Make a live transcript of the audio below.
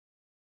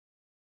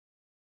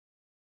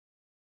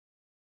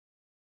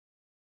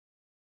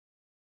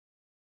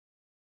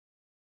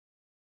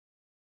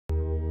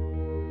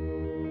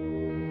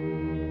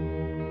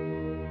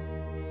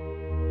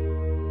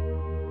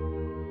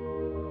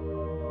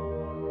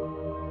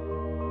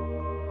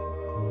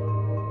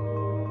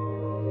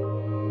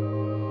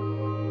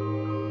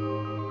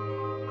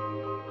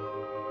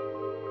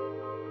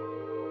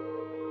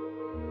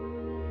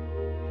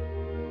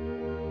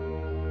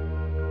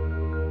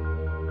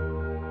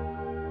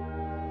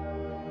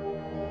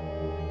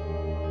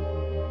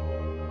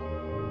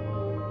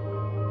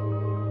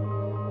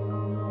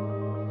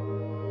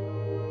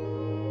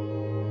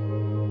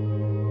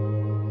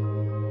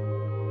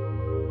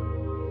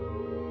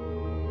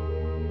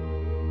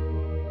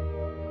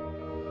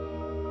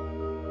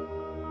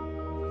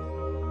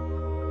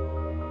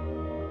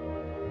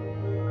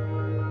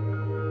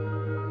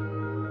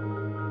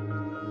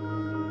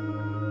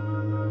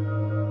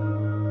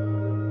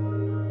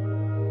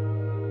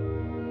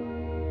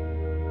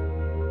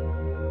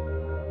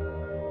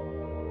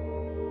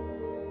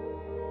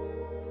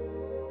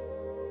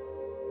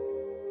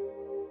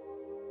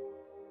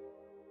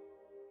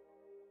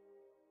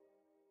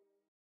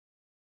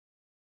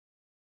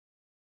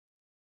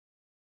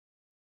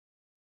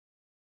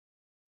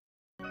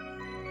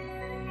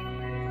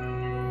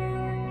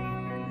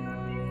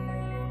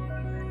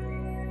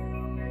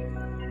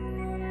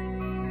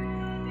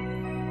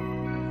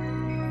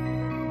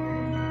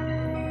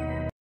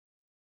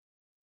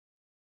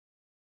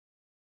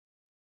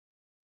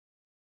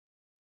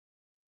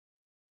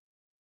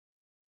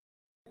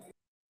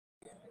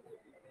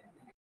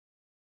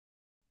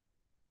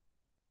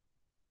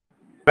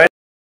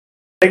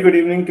Good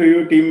evening to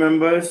you, team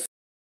members,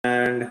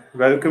 and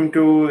welcome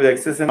to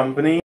LEXIS and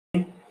Company.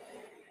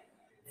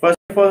 First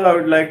of all, I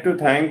would like to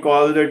thank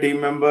all the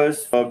team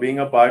members for being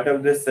a part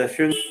of this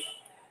session.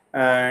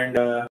 And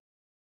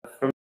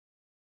from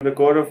the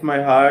core of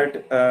my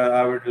heart,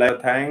 I would like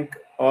to thank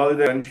all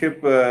the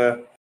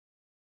internship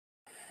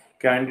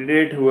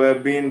candidates who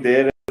have been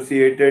there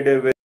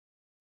associated with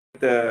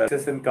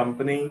LEXIS and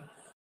Company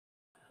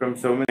from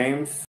so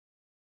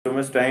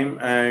much time,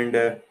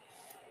 and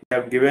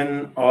have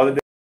given all their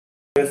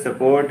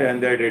support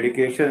and their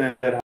dedication and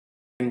their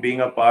in being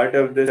a part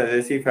of this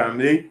LSE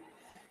family.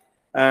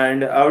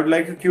 And I would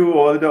like to thank you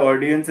all the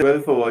audience as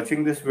well for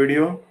watching this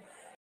video.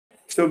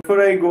 So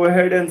before I go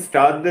ahead and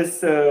start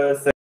this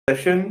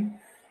session,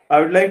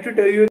 I would like to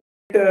tell you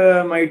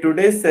that my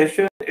today's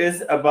session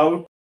is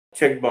about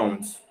check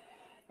bounce.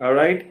 All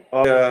right.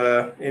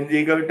 In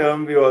legal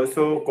term, we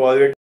also call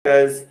it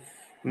as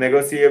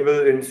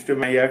Negotiable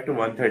Instrument Act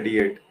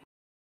 138.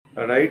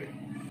 All right.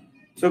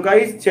 So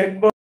guys, check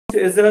bounce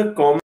is a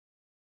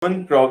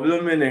common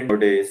problem in India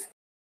nowadays.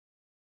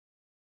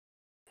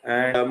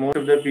 And most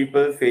of the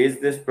people face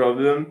this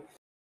problem.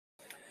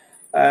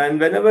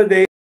 And whenever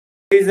there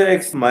is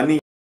a money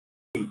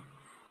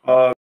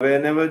or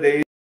whenever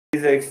there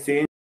is an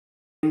exchange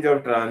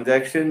of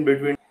transaction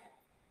between,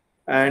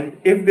 and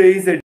if there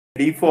is a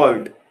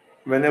default,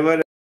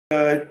 whenever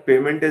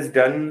payment is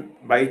done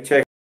by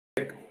check,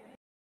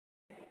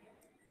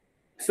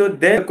 so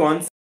then the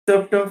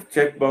concept of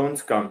check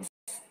bounce comes.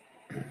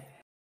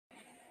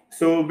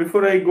 So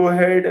before I go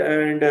ahead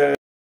and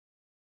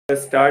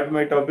start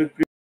my topic,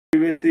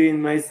 previously in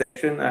my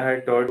section I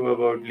had taught you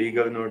about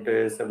legal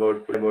notice,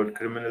 about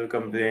criminal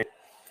complaint.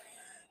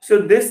 So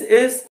this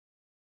is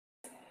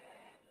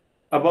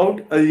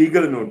about a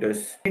legal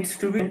notice. It needs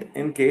to be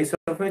in case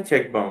of a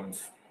check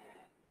bounce.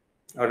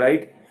 All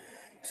right.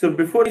 So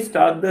before we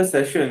start the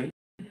session,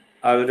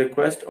 I will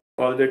request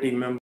all the team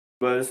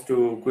members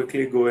to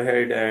quickly go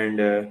ahead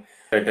and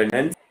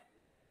attendance.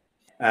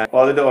 And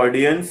all the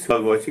audience who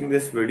are watching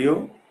this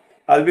video,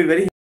 I'll be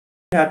very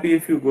happy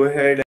if you go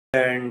ahead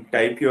and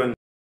type your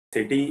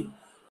city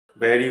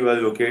where you are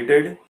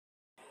located.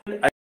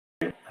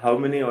 How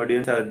many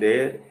audience are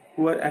there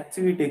who are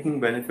actually taking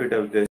benefit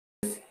of this?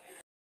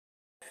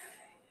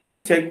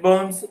 Check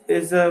bounce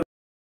is a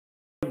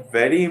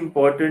very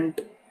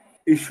important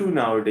issue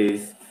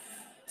nowadays.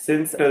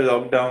 Since the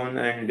lockdown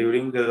and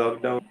during the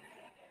lockdown,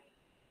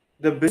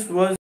 the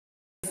business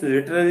was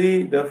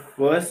literally the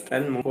first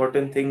and most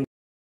important thing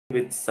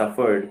which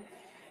suffered.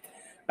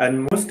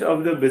 And most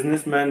of the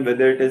businessmen,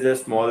 whether it is a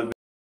small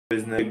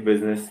business, big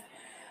business,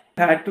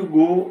 had to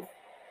go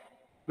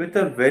with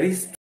a very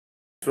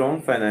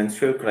strong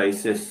financial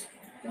crisis,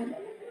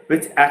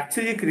 which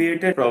actually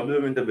created a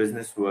problem in the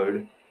business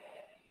world.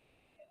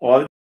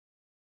 All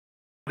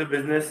the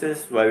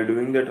businesses, while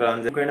doing the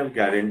transaction, kind of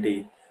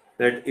guarantee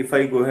that if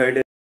I go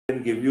ahead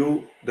and give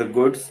you the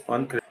goods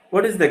on credit,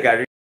 what is the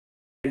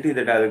guarantee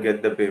that I'll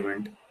get the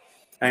payment?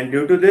 And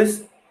due to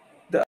this,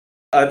 the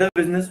other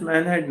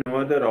businessman had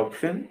no other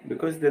option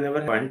because they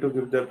never want to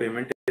give the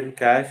payment in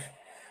cash,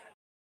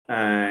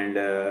 and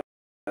the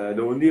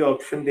only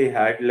option they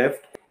had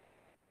left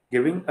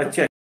giving a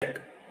check,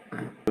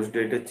 post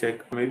dated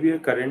check, maybe a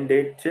current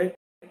date check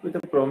with a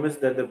promise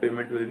that the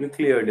payment will be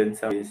cleared in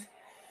some ways.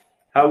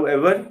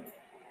 However,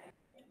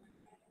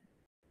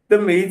 the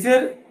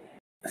major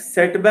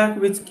setback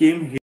which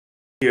came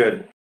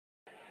here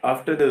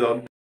after the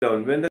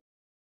lockdown, when the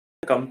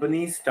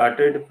company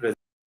started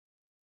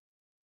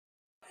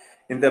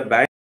in the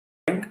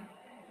bank,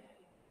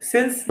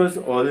 since it was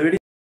already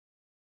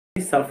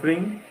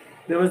suffering,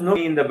 there was no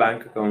money in the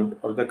bank account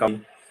of the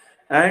company,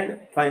 and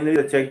finally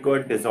the check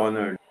got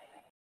dishonored.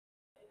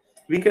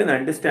 We can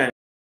understand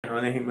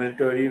on a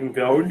humanitarian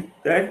ground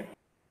that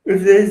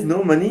if there is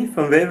no money,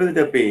 from where will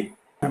they pay?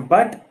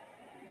 But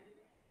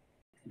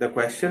the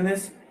question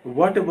is,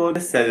 what about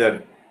the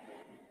seller?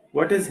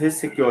 What is his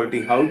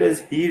security? How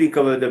does he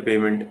recover the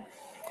payment?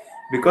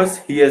 Because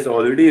he has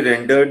already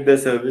rendered the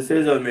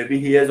services, or maybe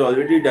he has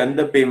already done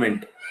the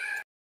payment.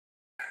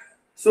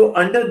 So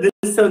under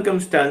these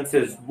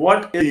circumstances,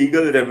 what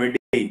legal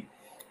remedy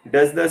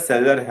does the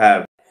seller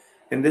have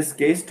in this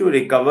case to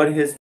recover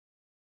his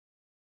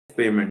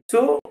payment?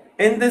 So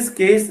in this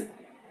case,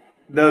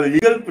 the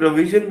legal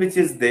provision which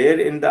is there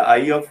in the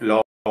eye of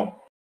law,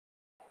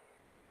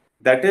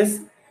 that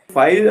is,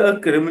 file a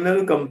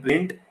criminal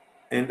complaint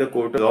in the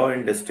court of law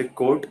in district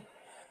court.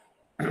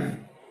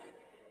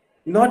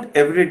 Not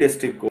every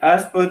district court,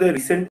 as per the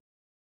recent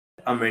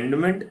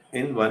amendment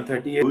in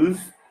 138 rules,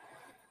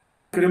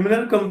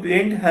 criminal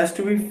complaint has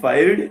to be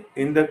filed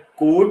in the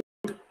court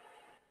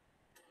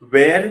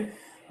where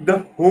the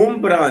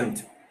home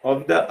branch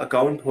of the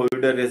account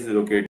holder is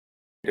located.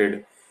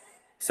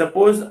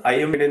 Suppose I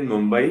am in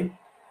Mumbai,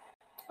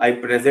 I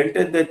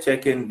presented the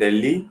check in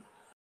Delhi,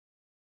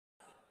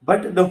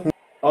 but the home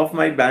of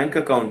my bank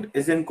account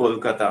is in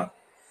Kolkata.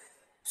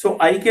 So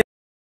I can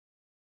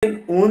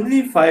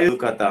only file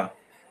Kolkata,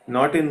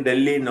 not in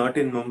Delhi, not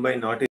in Mumbai,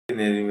 not in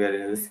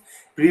anywhere else.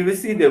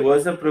 Previously, there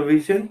was a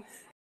provision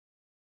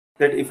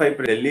that if I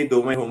Delhi,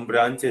 though my home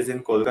branch is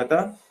in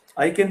Kolkata,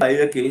 I can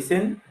file a case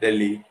in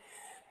Delhi.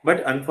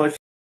 But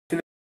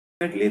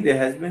unfortunately, there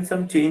has been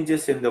some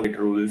changes in the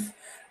rules,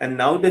 and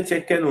now the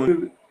check can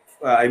only,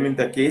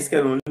 the case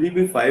can only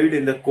be filed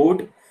in the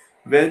court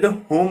where the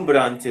home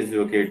branch is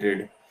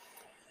located.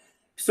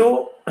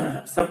 So,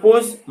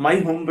 suppose my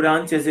home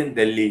branch is in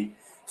Delhi,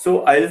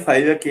 so I'll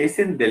file a case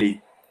in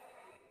Delhi.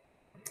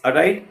 All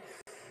right.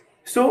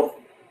 So,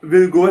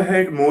 we'll go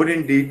ahead more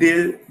in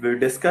detail. We'll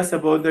discuss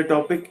about the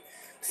topic.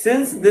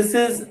 Since this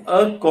is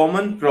a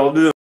common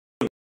problem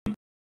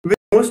which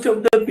most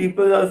of the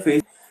people are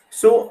facing,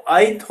 so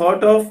I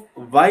thought of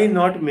why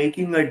not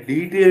making a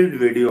detailed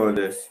video on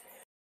this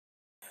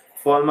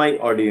for my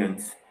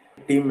audience,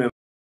 team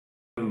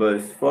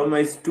members, for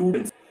my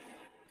students.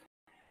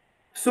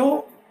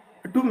 So,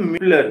 to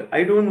Miller,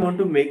 I don't want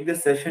to make the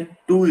session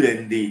too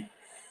lengthy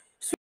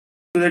so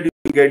that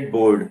you get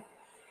bored.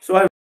 So,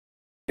 I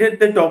divided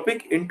the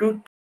topic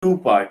into two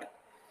parts.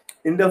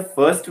 In the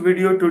first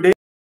video today,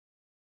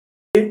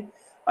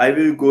 I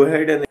will go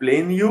ahead and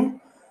explain you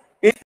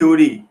in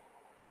theory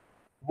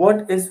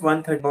what is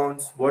 130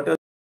 bounce, what are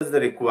the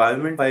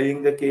requirement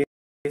filing the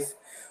case,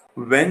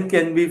 when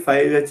can we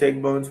file a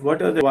check bounce,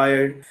 what are the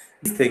required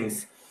these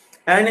things.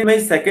 And in my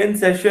second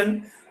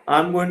session,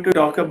 I'm going to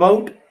talk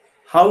about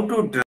how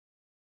to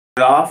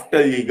draft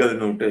a legal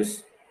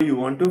notice. You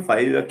want to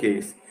file a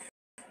case,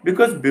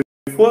 because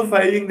before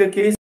filing the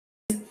case,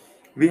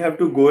 we have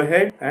to go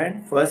ahead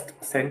and first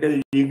send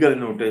a legal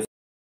notice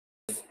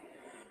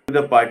to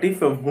the party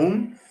from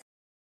whom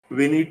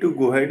we need to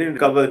go ahead and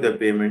recover the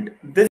payment.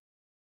 This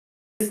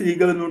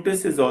legal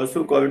notice is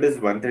also called as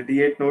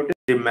 138 notice,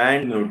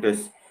 demand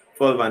notice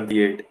for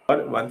 138 or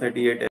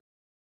 138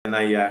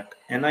 NI Act.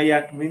 NI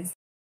Act means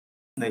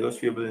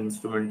Negotiable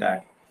Instrument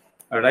Act.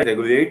 Alright,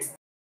 regulates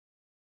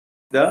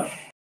the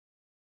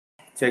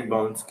check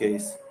bounce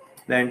case.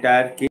 The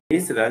entire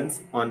case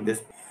runs on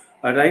this.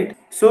 Alright,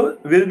 so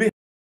we'll be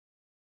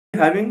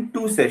having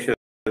two sessions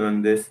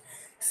on this.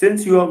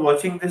 Since you are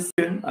watching this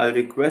session, I'll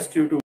request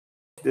you to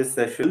watch this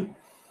session.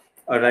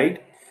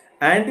 Alright,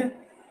 and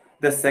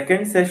the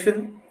second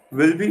session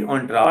will be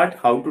on draft,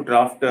 how to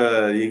draft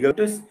a legal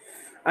notice,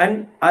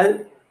 and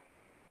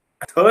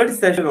third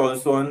session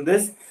also on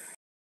this,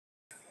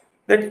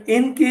 that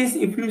in case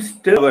if you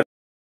still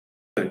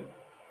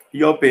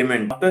your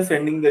payment after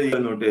sending the legal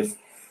notice,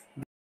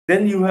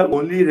 then you have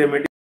only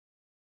remedy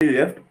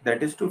left,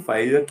 that is to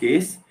file a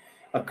case,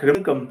 a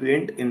criminal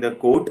complaint in the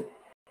court,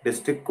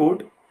 district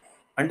court,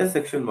 under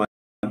section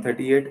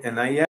 138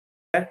 NI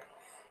Act.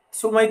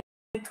 So my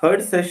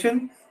third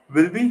session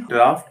will be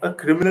draft a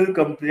criminal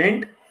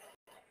complaint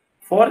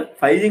for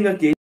filing a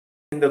case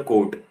in the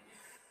court.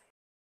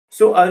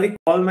 So I request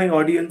all my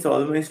audience,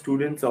 all my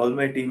students, all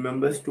my team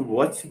members to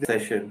watch the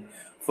session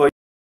for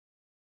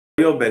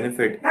your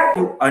benefit,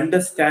 to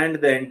understand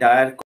the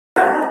entire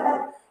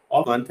concept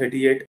of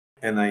 138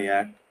 NI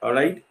Act.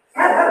 Alright?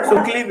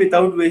 So quickly,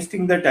 without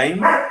wasting the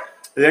time,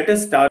 let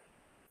us start.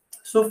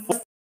 So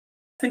first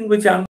thing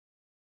which I'm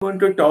going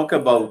to talk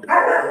about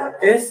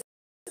is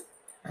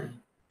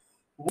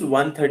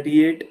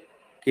 138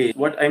 case.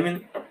 What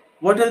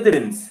are the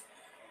reasons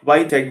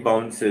why check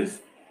bounces?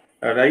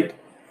 Alright?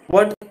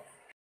 What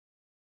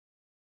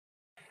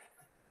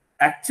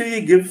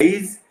actually gives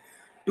rise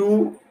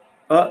to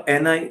a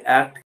NI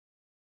Act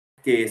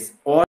case,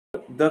 or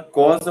the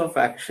cause of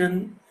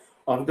action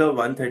of the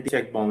 130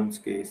 check bounce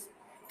case,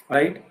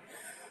 right?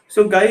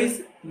 So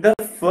guys, the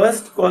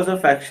first cause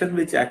of action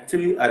which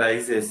actually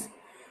arises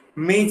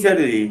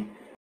majorly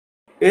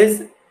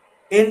is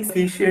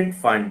insufficient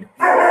fund.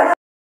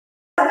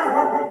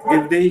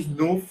 If there is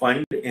no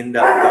fund in the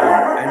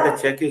account and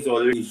the check is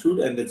already issued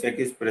and the check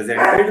is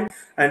presented,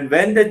 and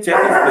when the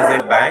check is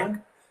presented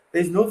bank,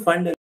 there is no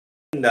fund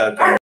in the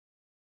account.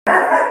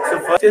 So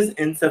first is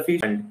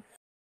insufficient.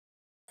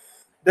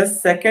 The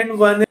second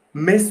one is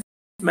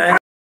mismatch.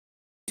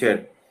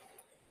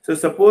 So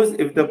suppose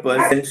if the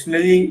person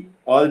intentionally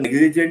or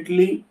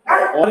negligently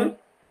or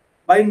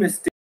by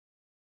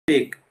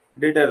mistake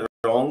did a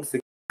wrong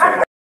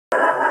signature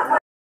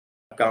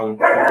account of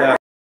the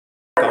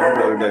account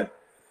holder.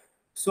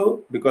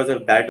 So because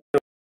of that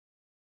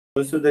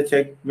also the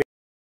check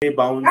may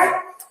bounce.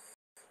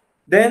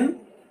 Then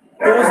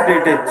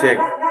post-dated check.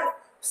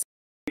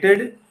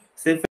 Dated,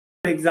 say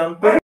for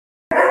example,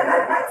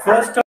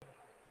 1st of,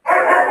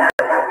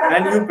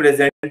 and you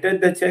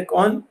presented the check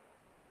on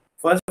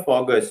 1st of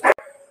August.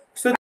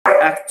 So the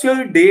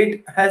actual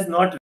date has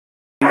not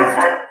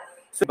reached.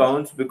 So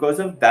bounce because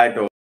of that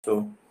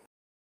also.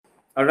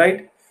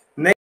 Alright.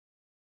 Next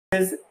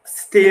is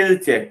stale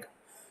check.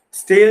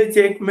 Stale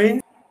check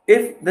means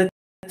if the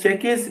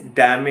check is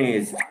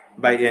damaged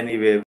by any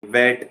way,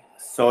 wet,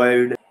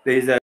 soiled, there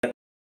is a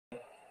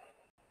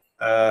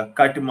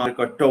cut mark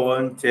or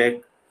torn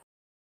check,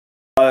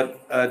 or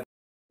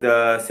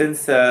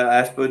since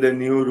as per the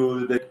new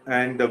rule that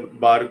and the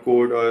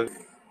barcode or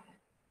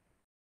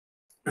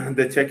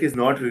the check is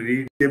not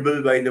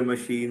readable by the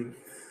machine,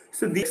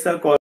 so these are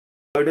called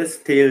a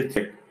stale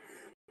check.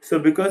 So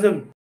because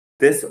of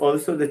this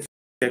also the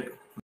check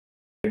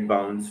get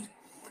bounced.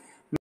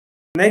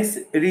 Next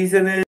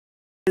reason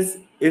is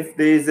if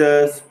there is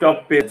a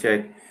stop pay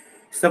check.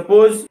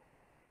 Suppose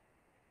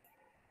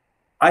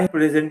I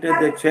presented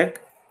the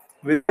check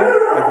with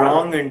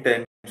wrong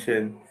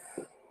intention,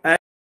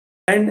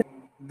 and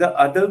the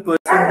other person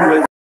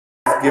who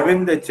has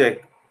given the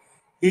check,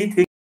 he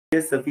thinks he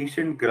has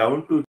sufficient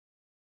ground to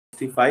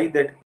justify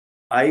that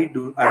I'm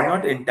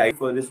not entitled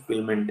for this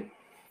payment.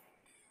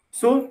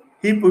 So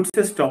he puts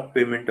a stop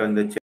payment on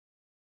the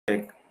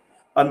check,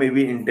 or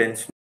maybe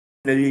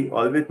intentionally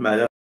or with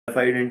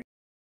malified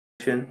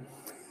intention.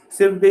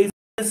 So if there is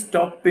a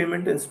stop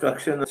payment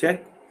instruction on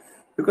check,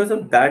 because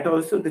of that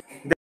also,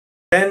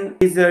 then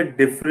is a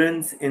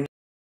difference in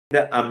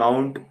the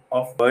amount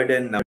of word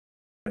and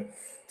number.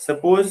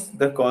 Suppose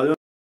the column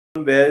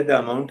where the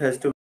amount has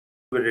to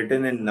be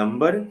written in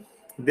number,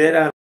 there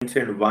I have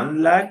mentioned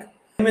 1 lakh.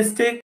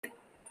 Mistake,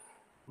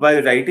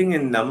 while writing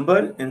in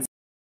number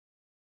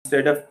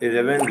instead of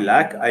 11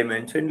 lakh, I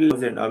mentioned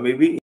 11,000, or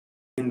maybe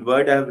in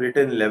word I have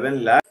written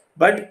 11 lakh,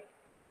 but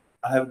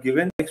I have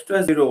given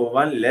extra zero,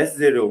 one less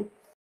zero.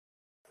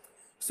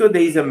 So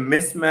there is a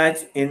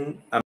mismatch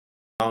in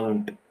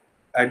amount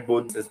at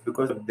both sides.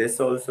 Because of this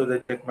also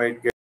the check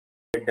might get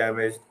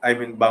damaged, I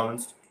mean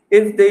bounced.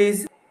 If there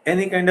is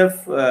any kind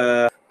of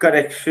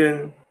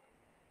correction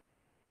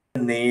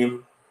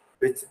name,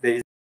 which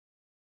there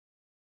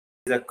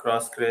is a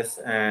cross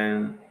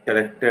and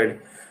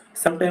corrected,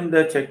 sometimes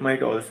the check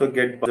might also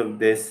get because of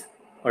this,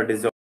 or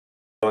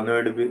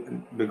dishonored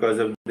because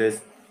of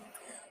this.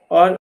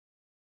 Or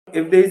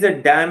if there is a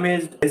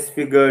damaged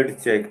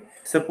disfigured check,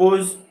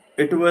 suppose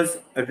it was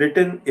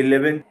written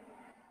 11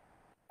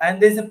 and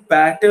there is a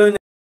pattern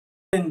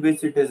in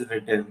which it is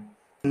written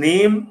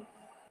name,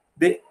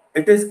 it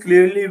is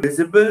clearly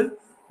visible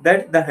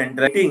that the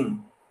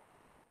handwriting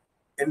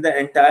in the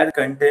entire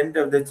content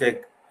of the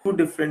check, two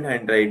different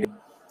handwriting.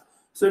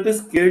 So it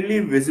is clearly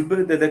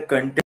visible that the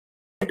content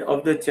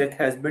of the check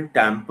has been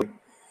tampered.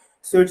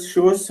 So it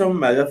shows some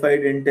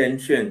malified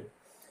intention.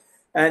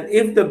 And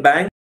if the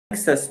bank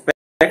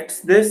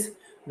suspects this,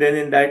 then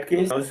in that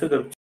case also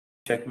the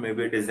check may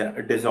be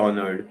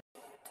dishonored.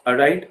 All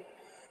right.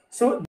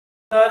 So these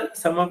are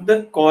some of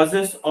the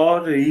causes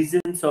or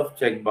reasons of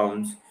check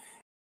bounce.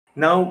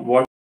 Now,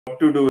 what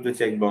to do with the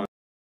check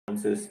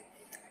bounces?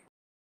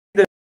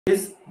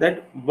 Is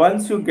that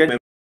once you get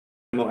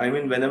memo, I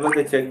mean, whenever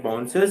the check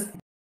bounces,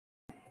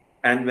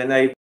 and when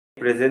I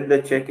present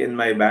the check in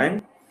my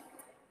bank,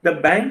 the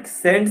bank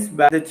sends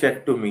back the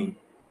check to me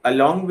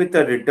along with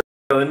a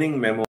returning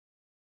memo.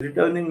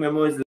 Returning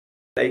memo is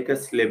like a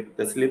slip.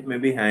 The slip may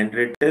be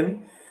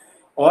handwritten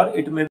or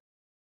it may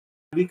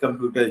be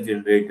computer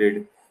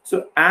generated.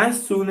 So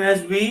as soon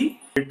as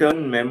we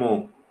return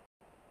memo,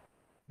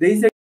 there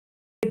is a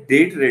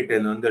date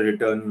written on the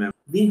return memo.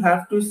 We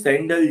have to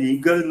send a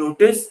legal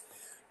notice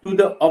to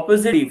the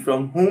opposite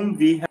from whom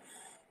we have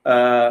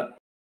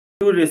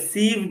to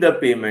receive the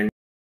payment.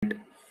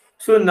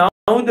 So now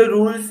the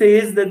rule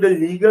says that the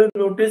legal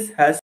notice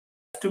has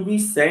to be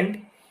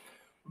sent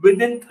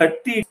within 30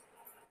 days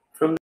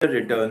from the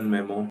return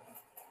memo.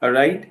 All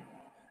right.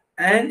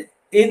 And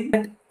in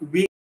that,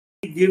 we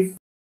give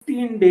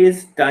 15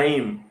 days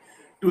time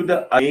to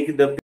make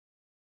the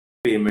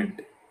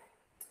payment.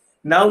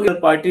 Now, if the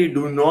party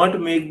do not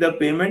make the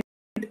payment,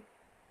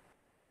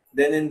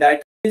 then in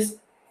that case,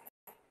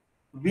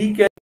 we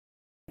can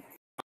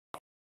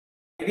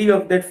carry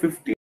of that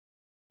 15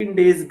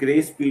 days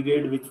grace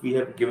period which we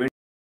have given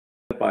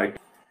the party.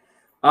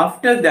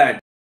 After that,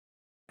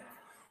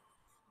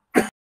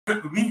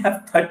 we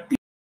have 30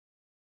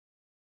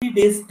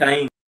 days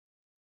time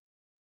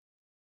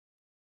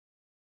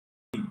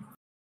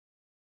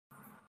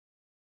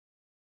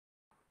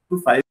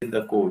to file in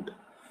the court.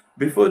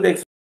 Before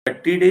the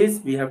 30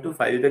 days, we have to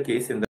file the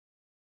case in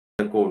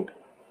the court.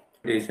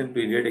 Notification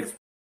period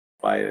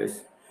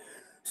expires.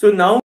 So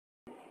now,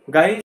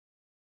 guys,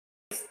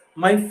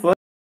 my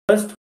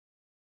first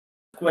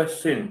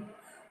question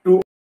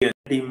to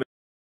team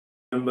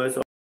members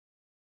or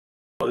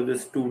all the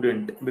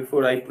student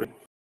before I pray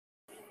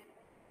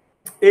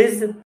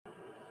is,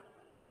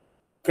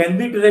 can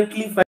we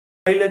directly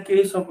file a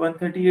case of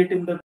 138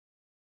 in the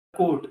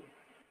court?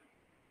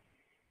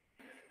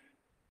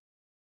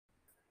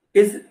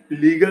 Is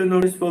legal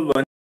notice for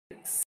one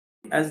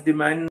as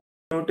demand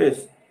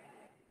notice?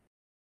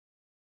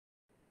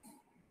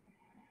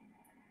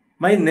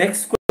 My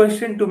next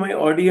question to my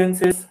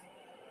audience is,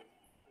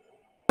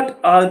 what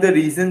are the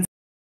reasons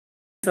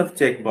of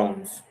check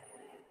bounce?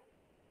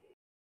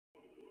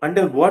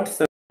 Under what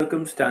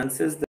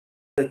circumstances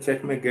the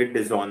check may get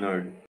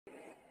dishonored?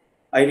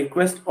 I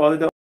request all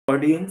the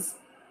audience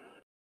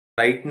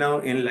right now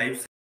in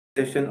live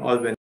session or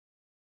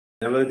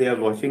whenever they are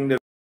watching the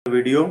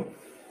video,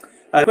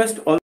 I request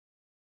all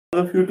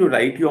of you to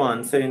write your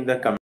answer in the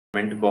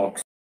comment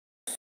box.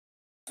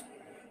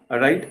 All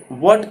right.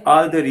 What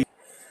are the reasons?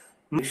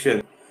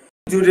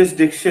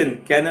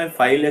 Jurisdiction can I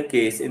file a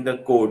case in the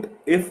court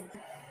if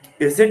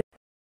is it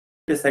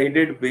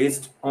decided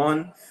based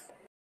on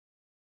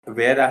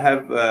where I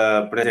have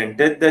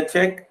presented the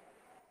check,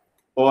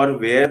 or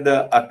where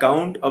the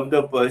account of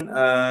the person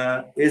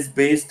is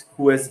based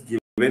who has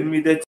given me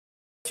the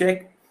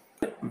check,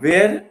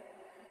 where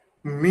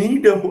me,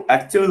 the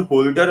actual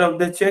holder of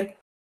the check,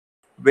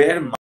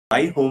 where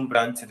my home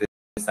branch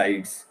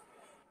resides.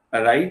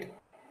 Alright?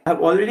 I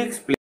have already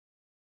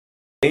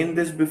explained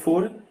this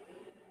before.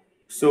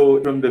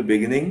 So from the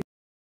beginning,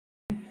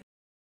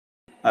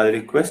 I'll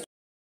request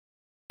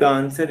the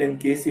answer. In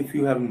case if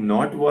you have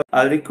not watched,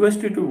 I'll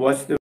request you to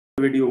watch the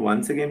video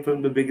once again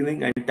from the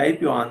beginning and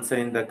type your answer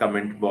in the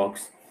comment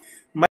box.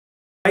 My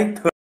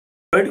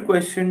third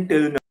question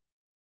till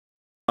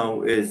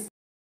now is,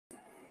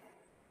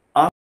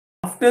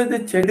 after the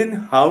check, in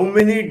how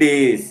many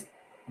days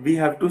we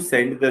have to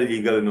send the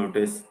legal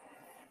notice?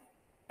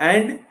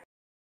 And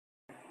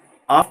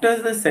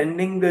after the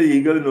sending the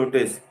legal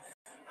notice,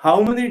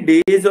 how many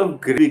days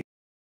of grace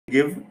we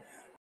give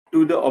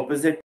to the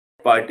opposite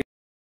party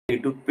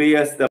to pay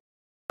us the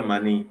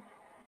money?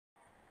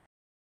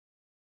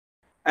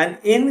 And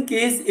in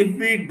case if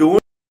we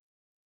don't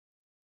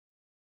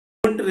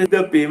receive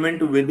the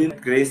payment within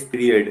grace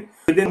period,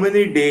 within how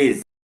many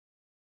days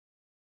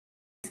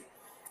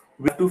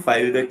we have to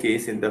file the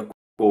case in the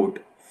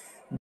court?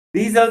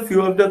 These are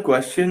few of the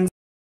questions,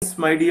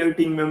 my dear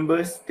team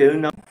members, till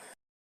now.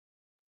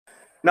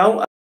 Now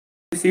I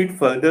proceed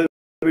further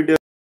with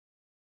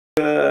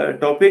the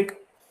topic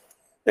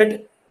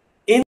that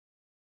in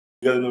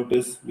legal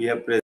notice we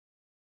have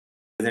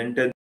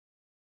presented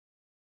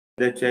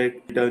the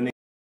check, returning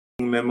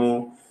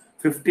memo,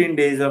 15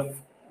 days of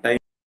time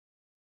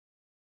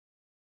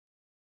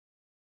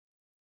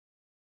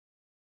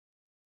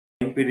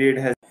period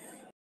has.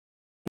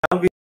 Now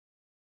we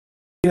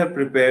have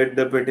prepared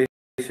the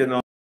petition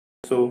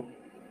also.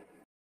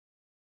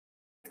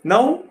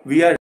 Now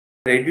we are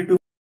ready to file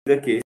the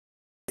case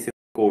in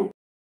court.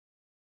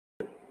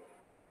 In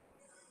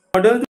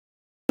order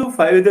to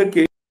file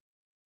the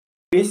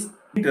case,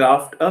 we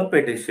draft a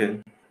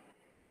petition.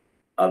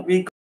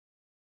 We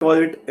call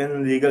it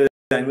in legal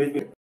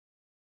language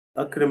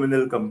a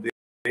criminal complaint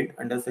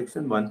under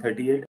section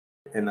 138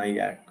 NI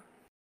Act.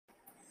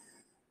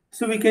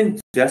 So we can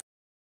just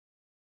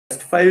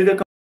file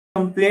the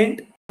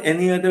complaint.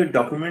 Any other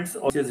documents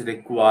which is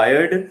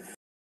required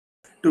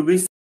to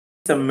be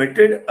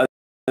submitted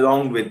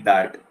along with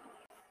that,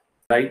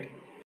 right?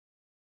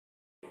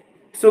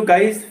 So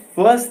guys,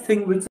 first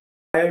thing which is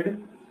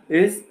required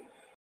is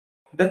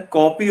the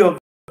copy of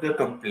the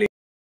complaint.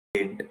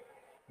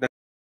 The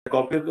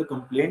copy of the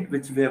complaint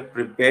which we have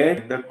prepared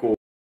in the court.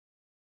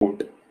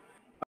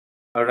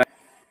 Alright.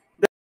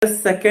 The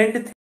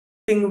second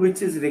thing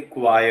which is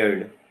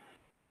required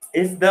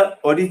is the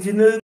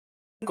original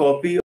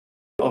copy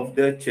of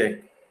the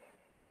check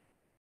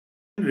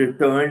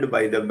returned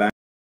by the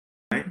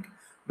bank,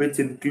 which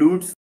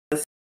includes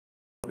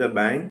the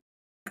bank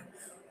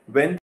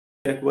when the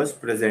check was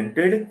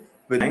presented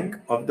with the bank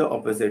of the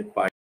opposite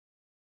party.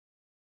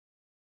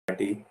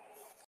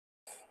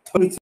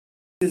 Which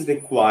is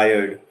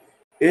required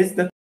is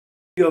the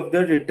copy of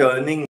the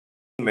returning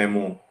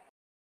memo.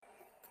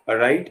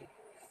 Alright.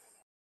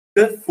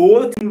 The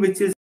fourth thing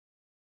which is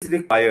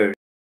required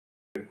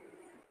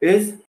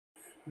is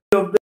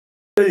of the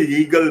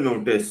legal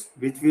notice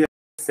which we have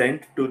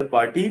sent to the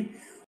party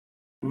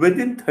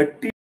within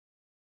 30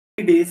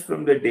 days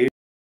from the date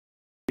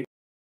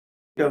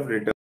of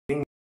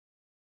returning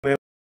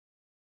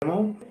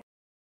memo.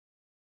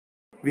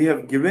 We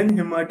have given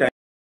him a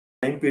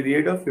time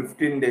period of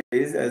 15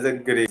 days as a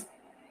grace.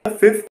 The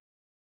fifth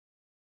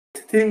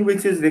thing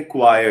which is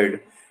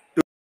required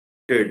to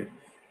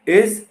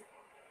is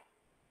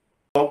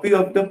copy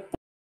of the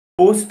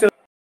postal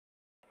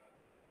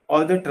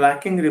or the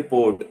tracking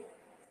report.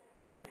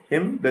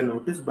 Him the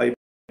notice by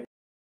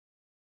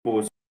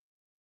post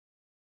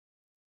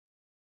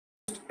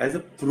as a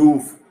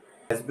proof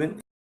has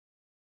been.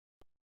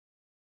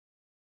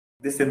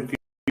 This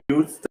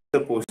includes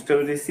the postal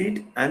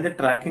receipt and the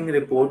tracking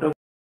report of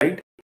right.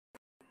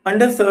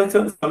 Under some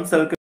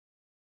circumstances,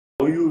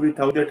 you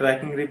without the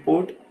tracking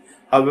report.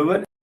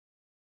 However,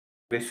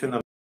 question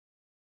of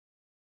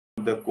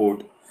the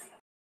court,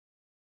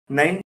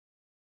 99%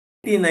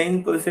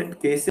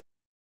 cases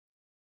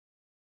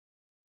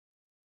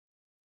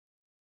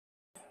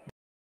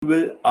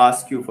will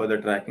ask you for the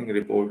tracking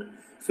report.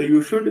 So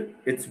you should.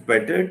 It's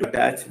better to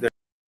attach the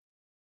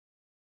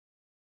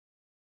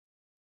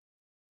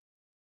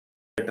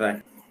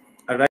track.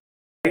 Alright.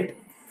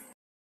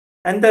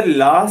 And the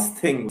last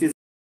thing, which is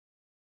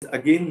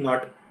again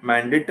not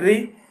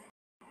mandatory,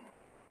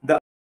 the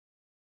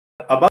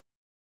above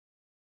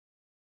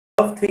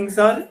things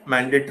are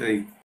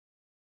mandatory,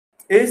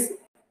 is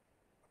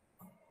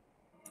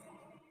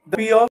the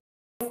fee of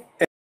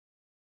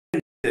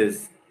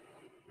evidences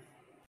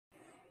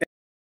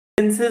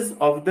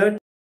of the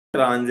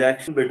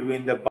transaction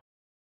between the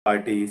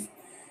parties.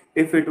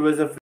 If it was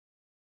a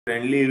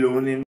friendly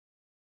loan in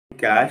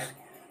cash,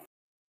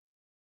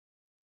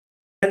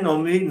 then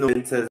normally no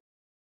evidences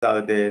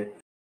are there.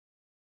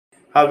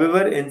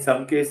 However, in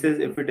some cases,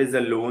 if it is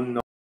a loan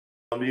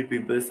normally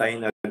people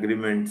sign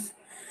agreements.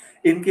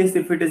 In case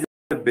if it is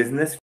a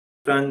business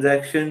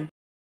transaction,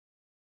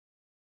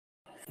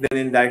 then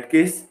in that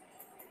case,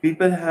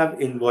 people have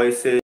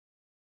invoices,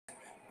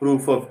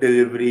 proof of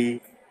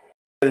delivery,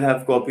 will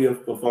have copy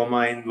of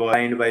performa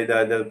signed by the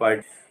other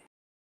party,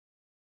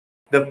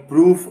 the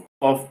proof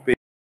of payment,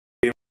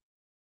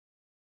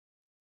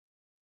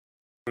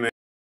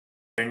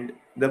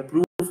 the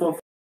proof of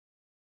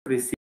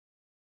receiving.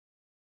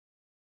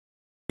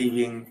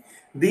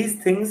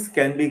 These things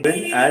can be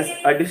given as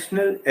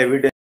additional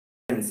evidence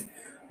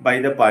by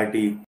the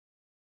party.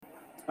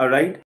 All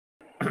right,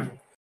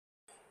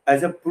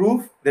 as a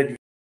proof that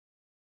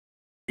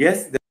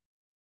yes,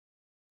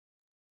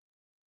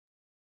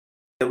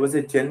 there was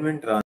a genuine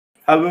transaction.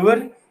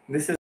 However,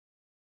 this is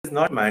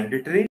not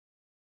mandatory.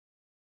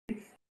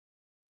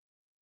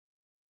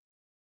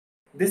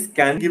 This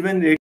can be given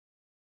later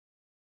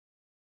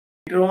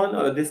on,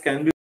 or this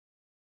can be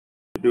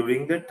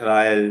during the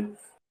trial.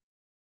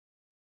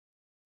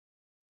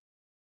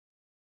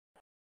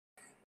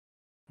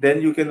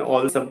 Then you can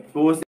also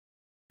suppose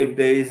if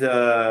there is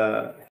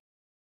a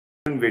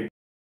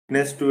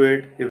witness to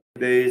it, if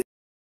there is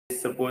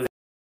suppose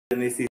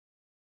any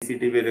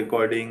CCTV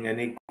recording,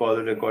 any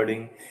call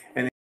recording,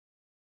 any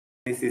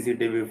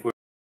CCTV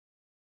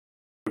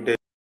footage,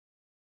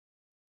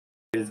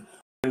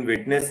 when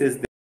witness is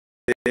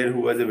there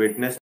who was a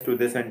witness to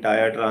this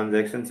entire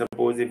transaction.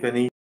 Suppose if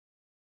any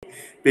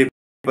paper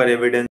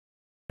evidence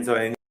or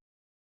any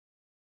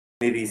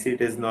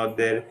receipt is not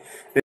there.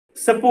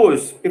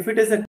 Suppose if it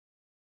is a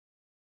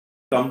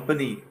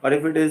company or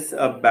if it is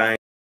a bank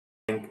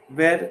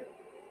where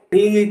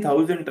daily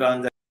 1,000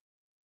 transactions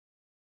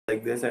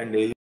like this and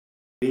daily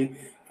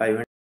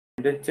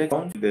 500 checks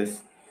bounce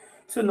this.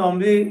 So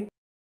normally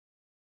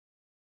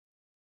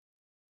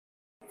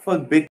for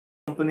big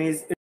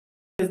companies it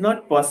is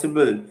not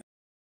possible,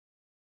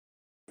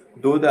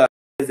 though the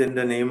is in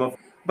the name of,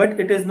 but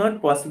it is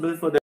not possible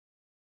for the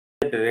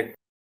director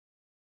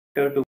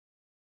to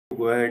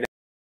go ahead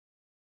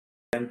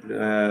and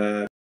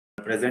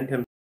present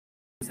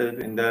himself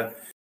in the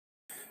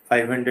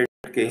 500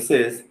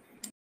 cases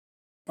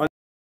on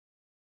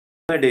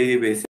a daily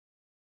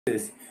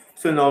basis.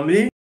 So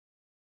normally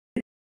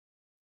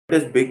what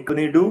does big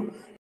company do?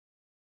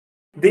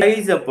 They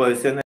is a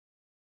person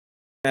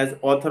as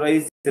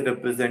authorized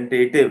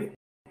representative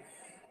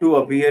to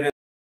appear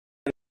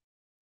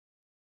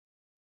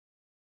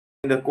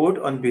in the court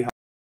on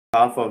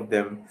behalf of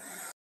them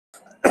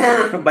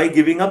by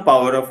giving a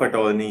power of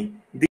attorney.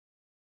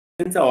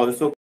 These are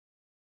also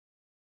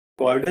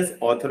called as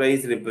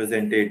authorized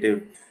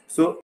representative.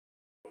 So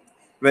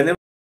whenever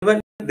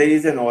there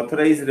is an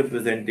authorized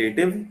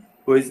representative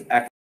who is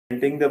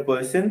representing the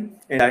person,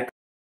 in that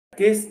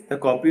case, the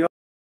copy of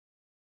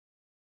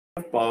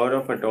power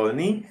of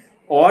attorney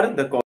or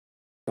the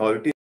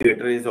authority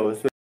letter is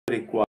also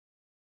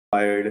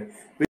required,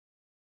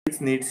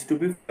 which needs to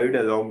be filed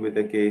along with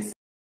the case.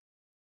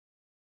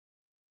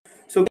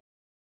 So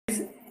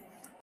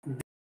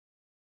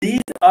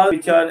these are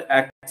which are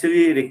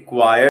actually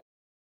required,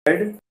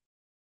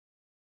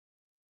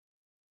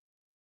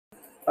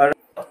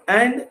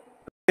 and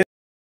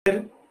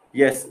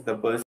yes, the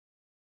person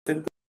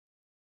can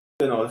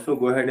also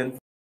go ahead and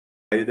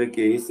file the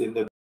case in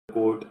the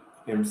court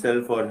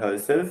himself or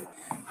herself.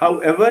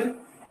 However,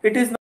 it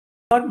is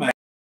not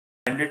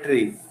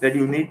mandatory that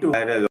you need to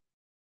hire a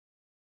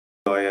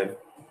lawyer.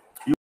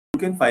 You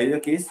can file a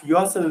case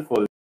yourself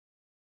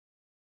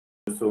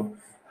also.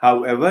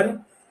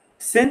 However,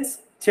 since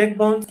check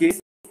bounce case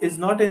is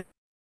not an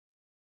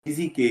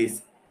easy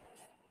case,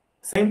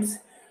 sometimes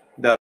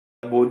the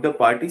both the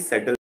parties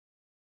settle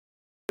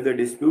the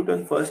dispute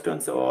on first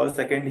or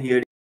second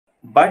hearing.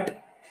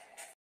 But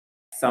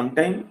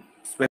sometimes,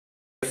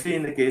 especially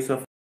in the case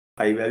of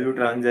high value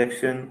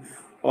transaction,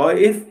 or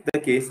if the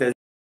case has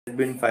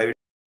been filed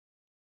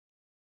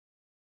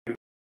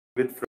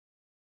with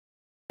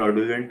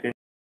fraudulent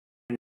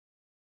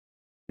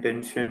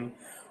intention,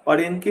 or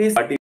in case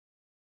party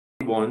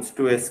wants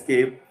to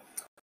escape,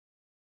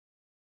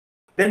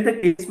 then the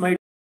case might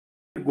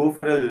go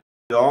for a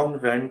long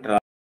run trial.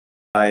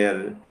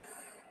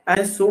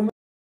 And so many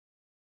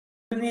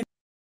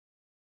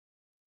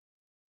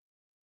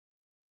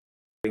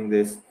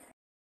this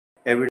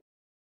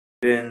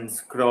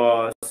evidence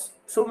cross,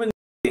 so many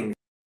things.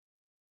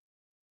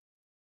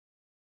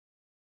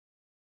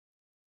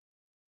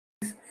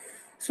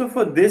 So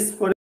for this,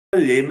 for a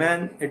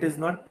layman, it is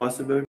not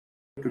possible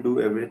to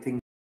do everything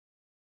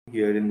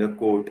here in the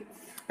court,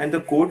 and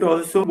the court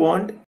also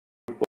want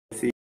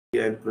policy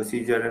and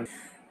procedure, and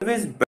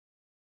always better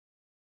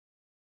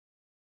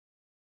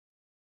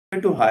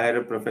to hire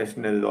a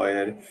professional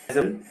lawyer. As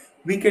well,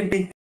 we can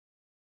be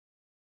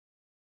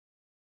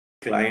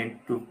client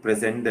to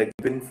present the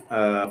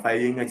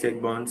filing a check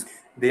bounce.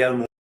 They are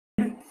more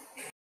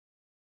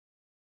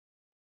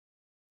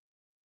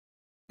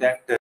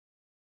that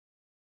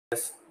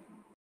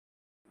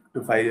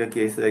to file a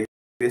case like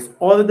this.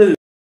 All the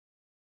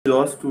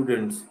law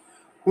students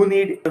who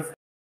need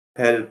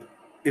help,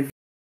 if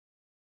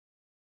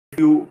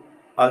you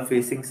are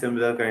facing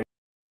similar kind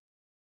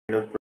of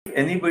problem. If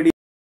anybody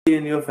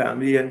in your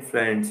family and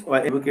friends or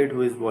advocate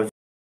who is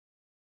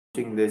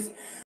watching this,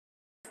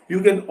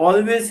 you can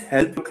always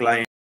help your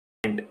client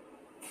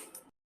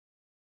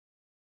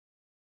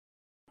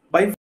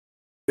by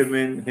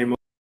filming him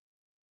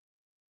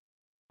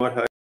or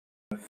her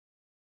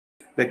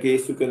the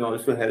case. You can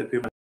also help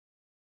him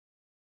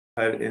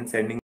or her in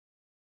sending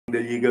the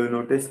legal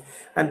notice,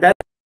 and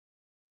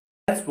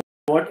that's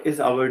what is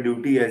our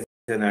duty as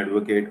an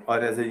advocate or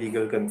as a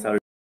legal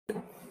consultant.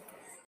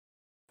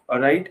 All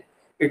right,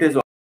 it is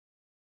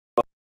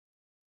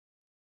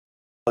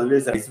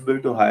always advisable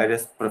to hire a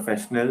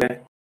professional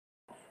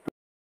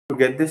to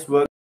get this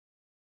work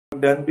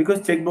done,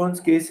 because check bounce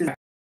case is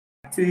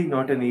actually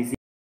not an easy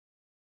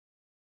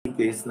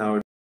case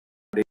nowadays.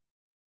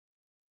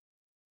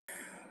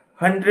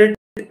 100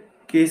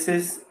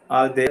 cases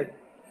are there.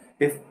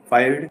 If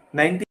filed,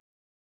 90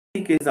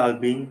 cases are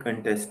being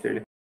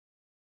contested.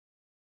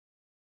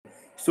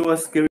 So a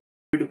skilled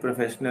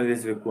professional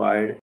is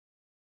required,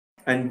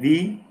 and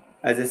we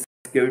as a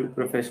skilled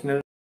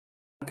professional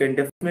can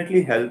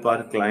definitely help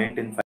our client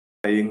in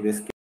filing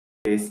this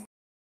case.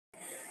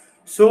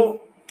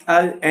 So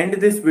I'll end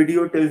this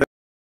video till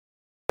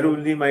here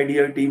only, my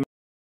dear team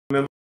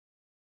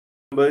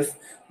members.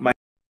 My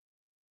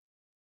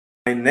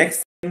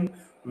next thing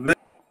will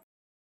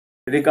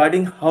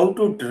regarding how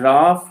to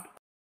draft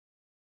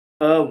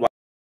a,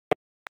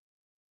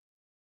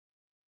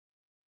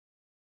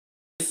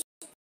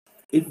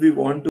 if we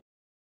want to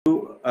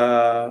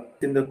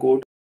in the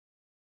court,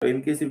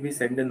 in case if we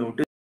send a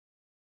notice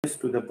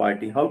to the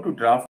party, how to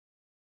draft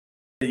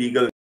a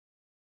legal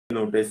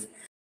notice.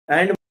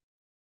 And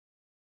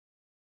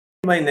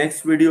my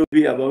next video will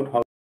be about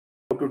how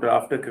to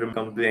draft a criminal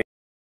complaint.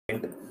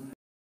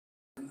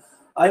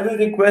 I will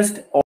request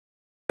all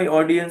my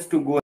audience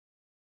to go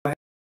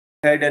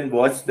ahead and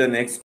watch the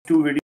next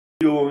two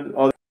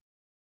videos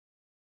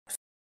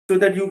so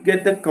that you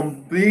get the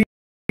complete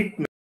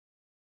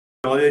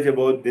knowledge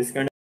about this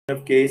kind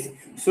of case,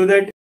 so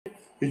that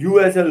you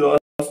as a law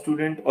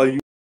student or you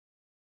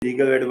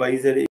legal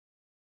advisor,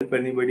 help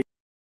anybody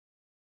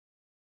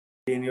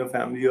in your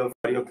family or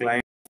for your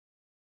client,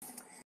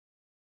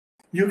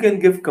 you can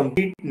give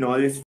complete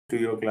knowledge to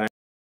your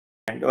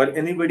client or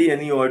anybody,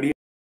 any audience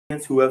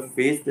who have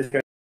faced this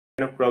kind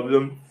of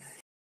problem.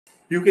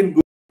 You can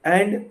go,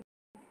 and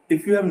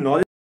if you have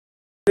knowledge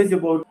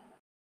about,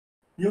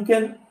 you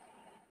can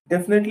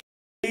definitely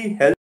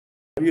help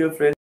your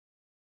friends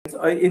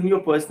in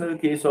your personal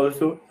case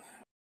also.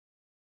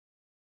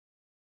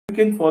 You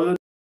can follow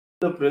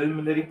the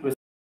preliminary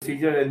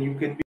procedure and you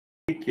can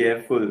be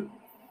careful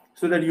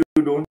so that you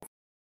don't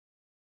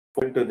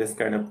fall into this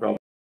kind of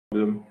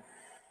problem.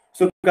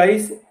 So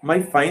guys,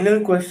 my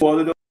final question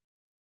for the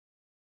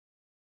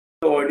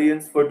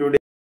audience for today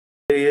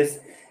is,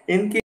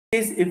 in case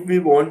if we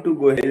want to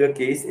go ahead a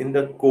case in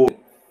the court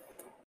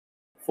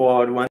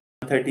for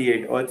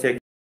 138 or check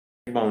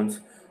bounce,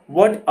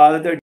 what are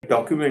the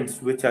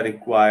documents which are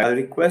required? I'll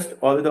request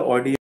all the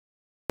audience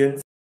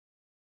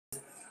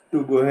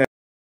to go ahead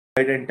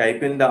and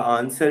type in the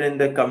answer in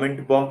the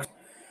comment box,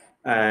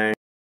 and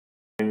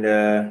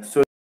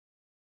so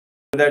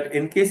that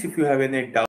in case if you have any doubt